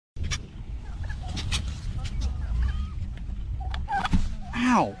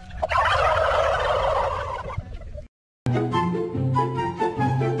Ow.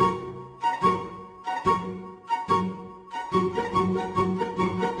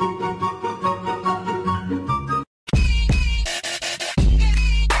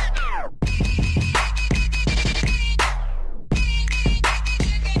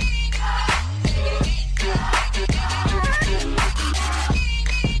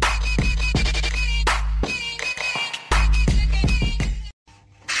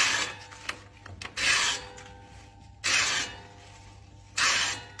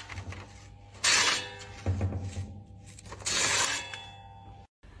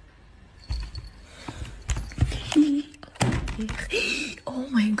 Oh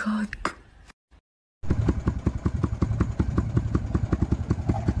my god.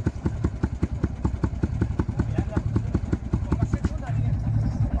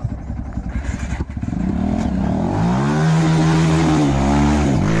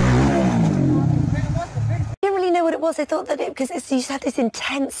 I thought that because you used to have this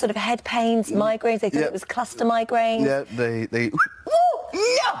intense sort of head pains, migraines. They thought it was cluster migraines. Yeah, they.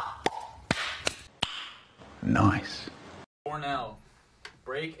 Yeah. Nice. For now,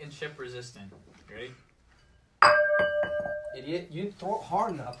 brake and shift resistant. Ready? Idiot, you didn't throw it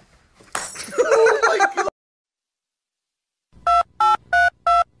hard enough. Oh my god.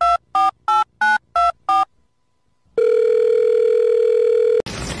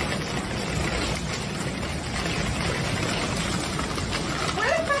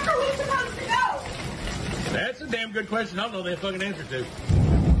 That's a damn good question. I don't know the fucking answer to.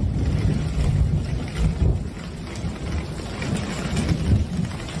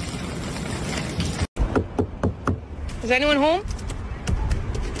 Is anyone home?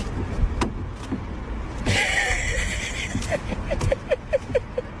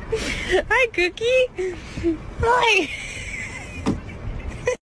 Hi, Cookie. Hi.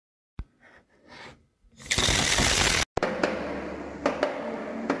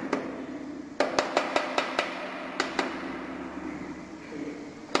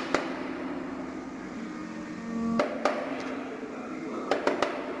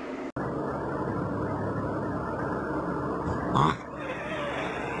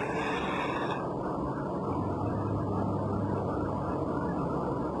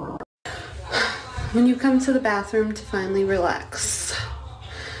 When you come to the bathroom to finally relax.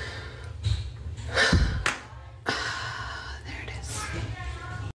 There it is.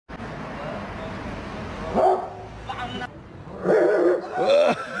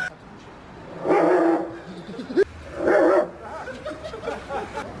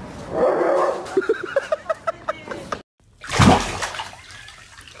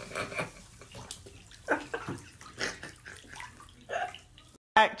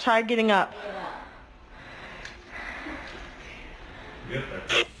 Try getting up.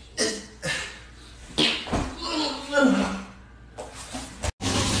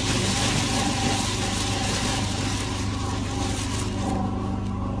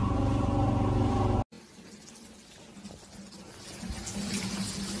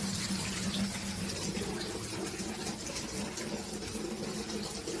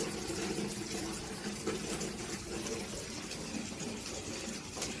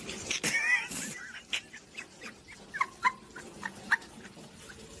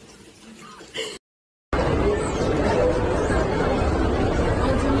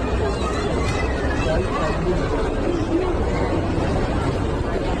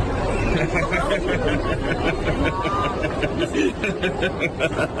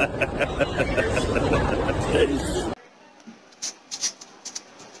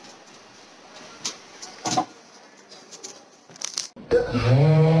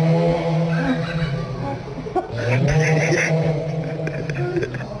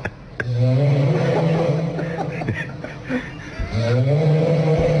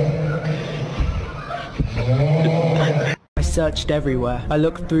 I searched everywhere. I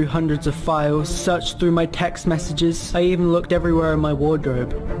looked through hundreds of files, searched through my text messages. I even looked everywhere in my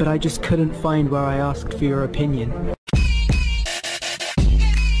wardrobe, but I just couldn't find where I asked for your opinion.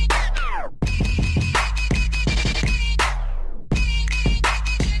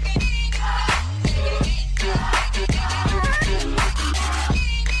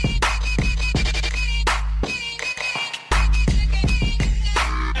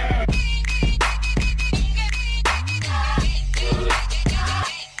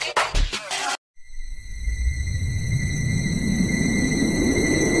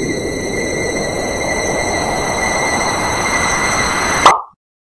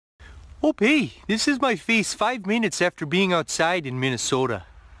 Hey, this is my face 5 minutes after being outside in Minnesota.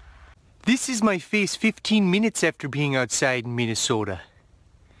 This is my face 15 minutes after being outside in Minnesota.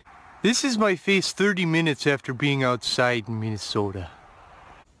 This is my face 30 minutes after being outside in Minnesota.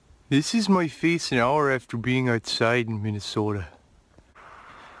 This is my face an hour after being outside in Minnesota.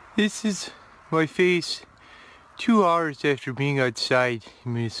 This is my face 2 hours after being outside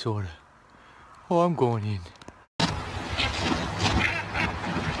in Minnesota. Oh, I'm going in.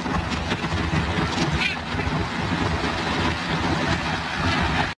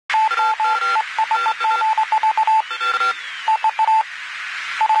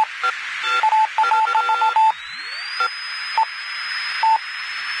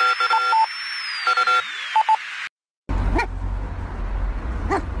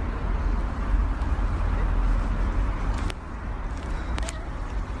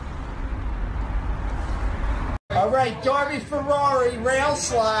 All right, Darby Ferrari, rail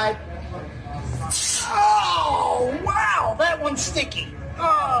slide. Oh, wow, that one's sticky.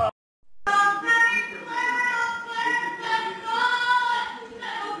 Oh.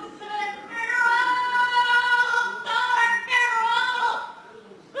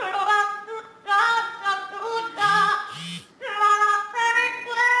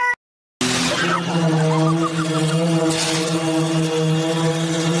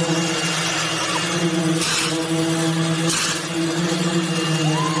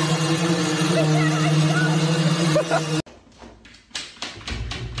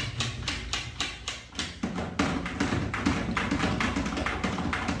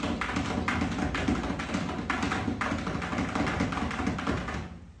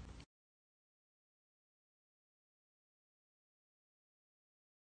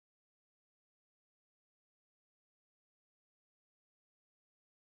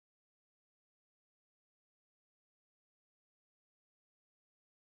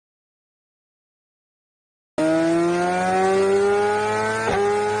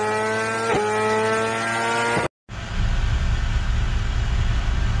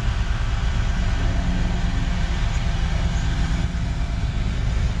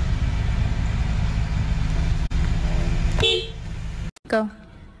 Go.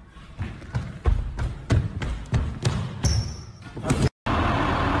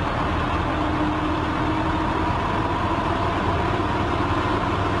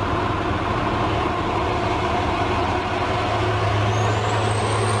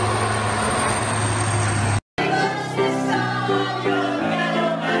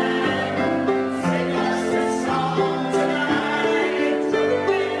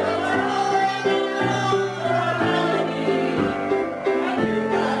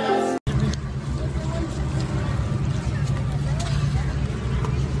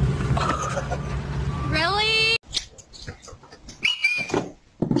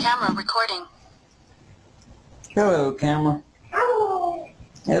 Camera recording. Hello, camera.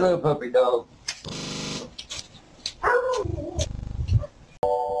 Hello, puppy dog.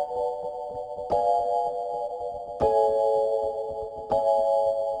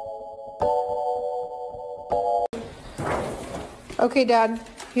 Okay, Dad,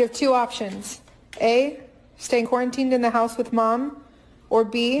 you have two options. A, staying quarantined in the house with Mom, or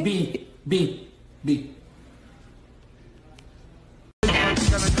B... B.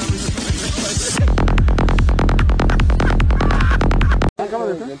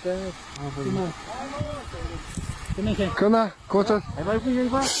 ¿Qué onda? ¿Cómo estás? Ahí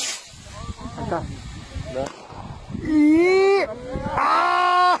va. Acá.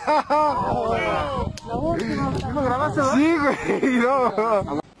 ¿Lo grabaste, no? Sí, güey,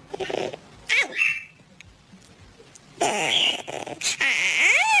 no.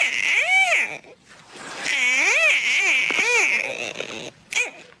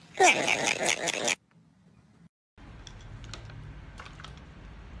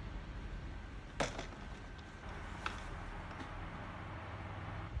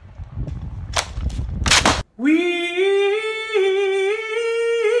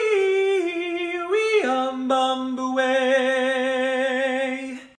 Bumbleway.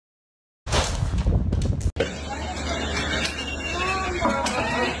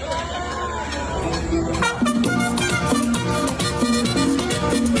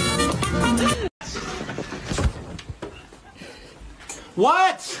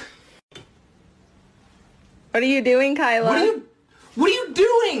 What? What are you doing, Kyla? What are you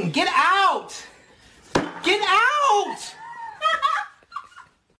doing? Get out! Get out!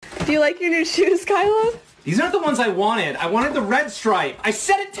 Do you like your new shoes, Kyla? These aren't the ones I wanted. I wanted the red stripe. I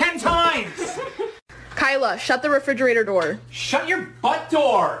said it 10 times! Kyla, shut the refrigerator door. Shut your butt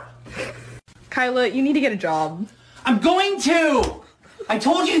door! Kyla, you need to get a job. I'm going to! I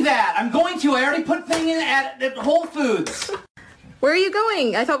told you that! I'm going to! I already put thing in at Whole Foods! Where are you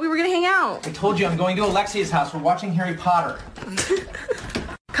going? I thought we were gonna hang out. I told you I'm going to Alexia's house. We're watching Harry Potter.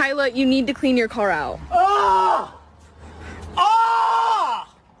 Kyla, you need to clean your car out. Oh! Oh!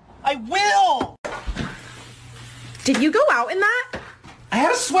 I will! Did you go out in that? I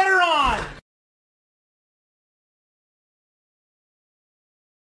had a sweater on!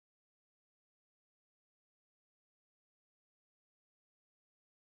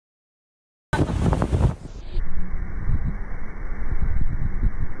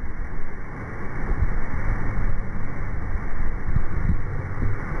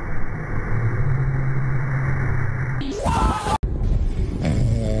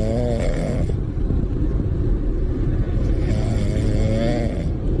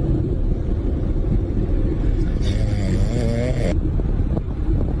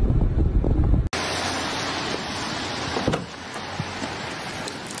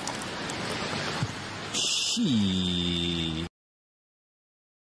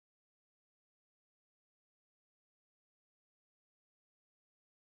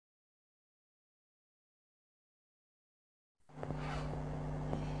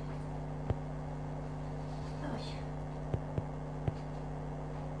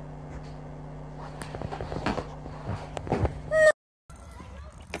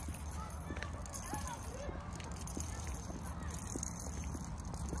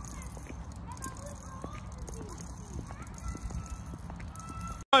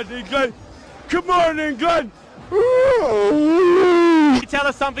 England. Come on, England. You tell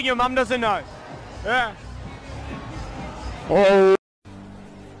us something your mum doesn't know. Yeah. Oh.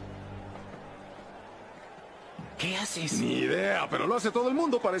 ¿Qué haces? Ni idea, pero lo hace todo el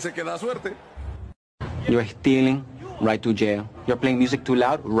mundo, parece que da suerte. You're stealing, right to jail. You're playing music too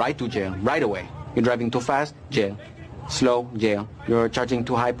loud, right to jail, right away. You're driving too fast, jail. Slow, jail. You're charging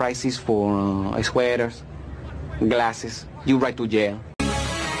too high prices for sweaters, glasses. You right to jail.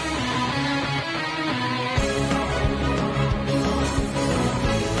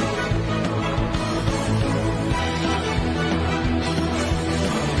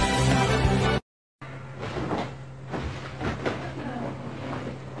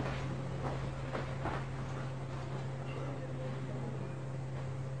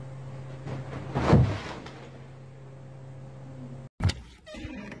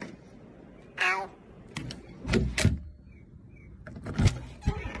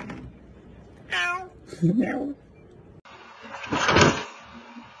 No.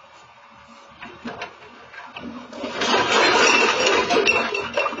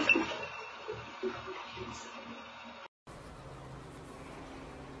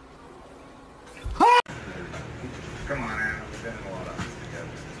 Come on, Anna. We've been in a lot of this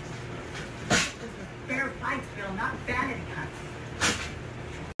together. Fair fights, Bill, not vanity cuts.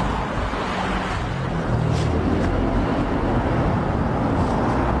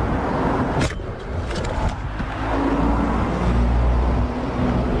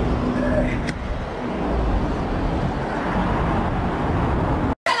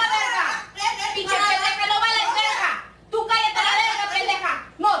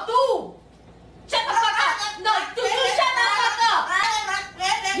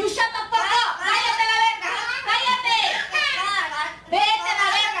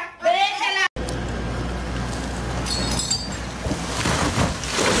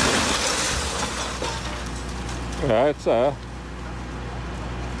 Right, sir.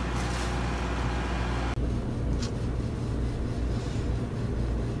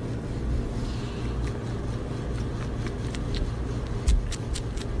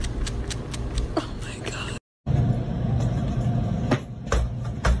 Oh my God.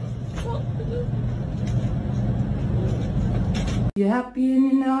 If you're happy and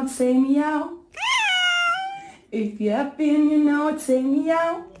you know it, say meow. If you're happy and you know it, say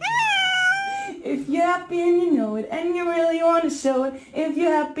meow. If you're happy and you know it, and you really want to show it. If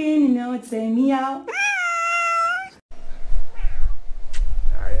you're happy and you know it, say meow.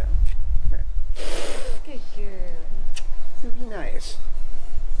 Aria, come here. Good girl. You be nice.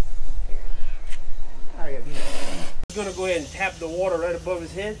 Aria, be nice. He's gonna go ahead and tap the water right above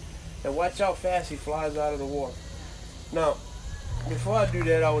his head, and watch how fast he flies out of the water. Now, before I do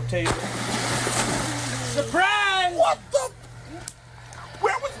that, I will tell you. Surprise! What the?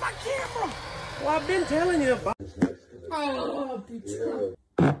 Where was my camera? Well, I've been telling you about. Oh, putain.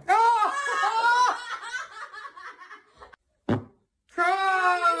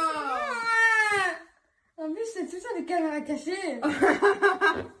 En plus, c'est tout ça des caméras cachées.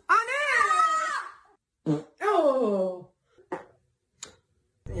 Oh non! Oh!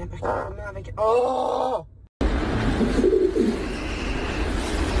 Il y a pas de caméra avec. Oh!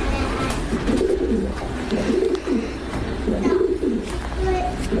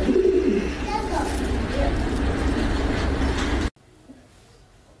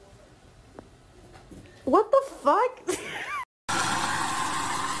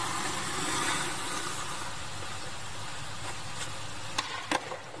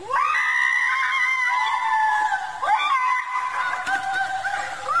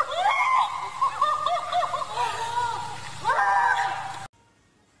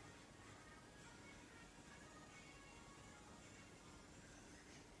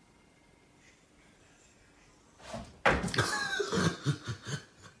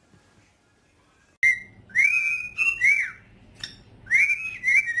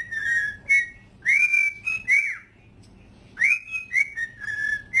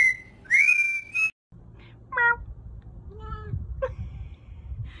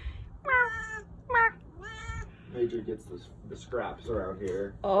 usually gets the scraps around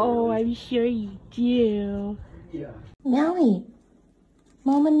here. Oh, I'm sure you do. Yeah. Nellie,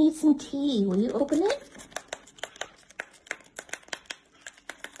 Mama needs some tea. Will you open it?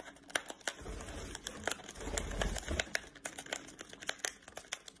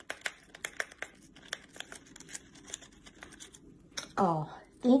 Oh,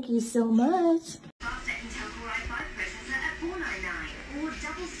 thank you so much. Faster Intel Core i5 processor at $499, or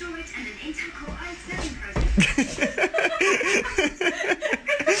double storage and an Intel Core i7 processor.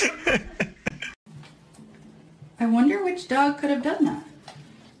 I wonder which dog could have done that.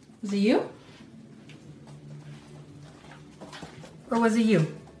 Was it you? Or was it you?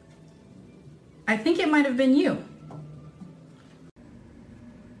 I think it might have been you.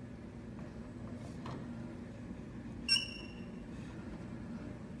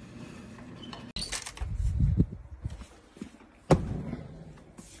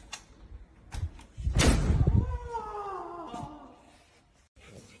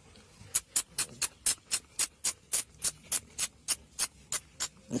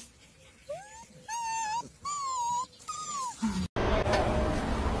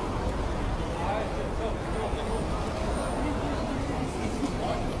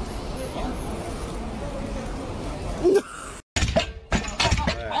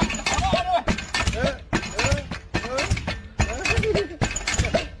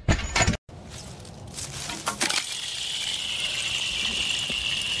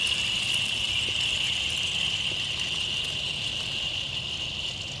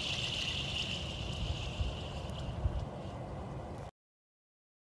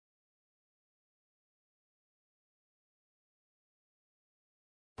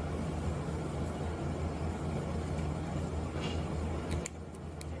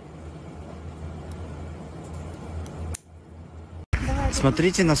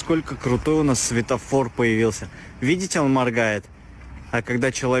 Смотрите, насколько крутой у нас светофор появился. Видите, он моргает. А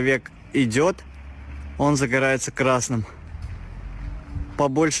когда человек идет, он загорается красным.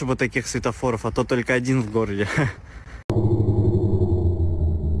 Побольше бы таких светофоров, а то только один в городе.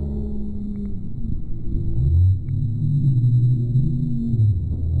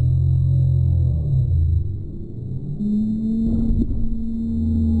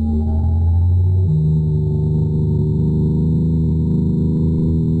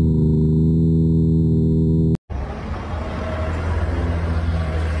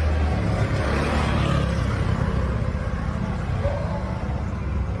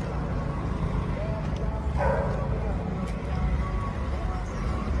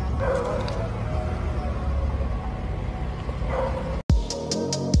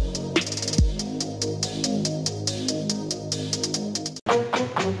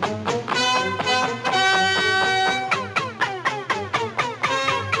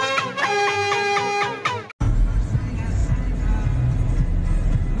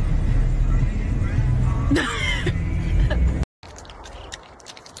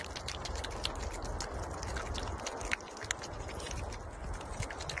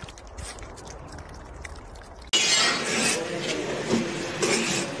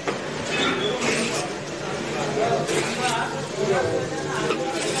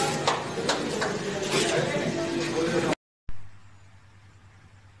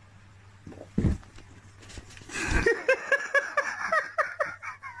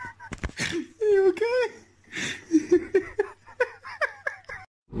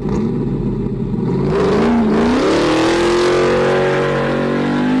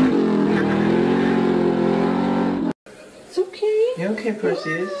 You okay,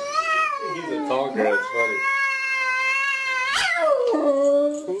 Perseus? He's a talker, it's funny.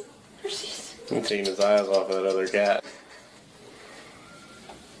 Perseus. I'm taking his eyes off that other cat.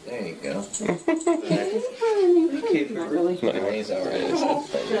 There you go. Okay, Really? He's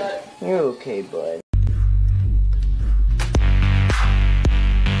alright. You're okay, bud.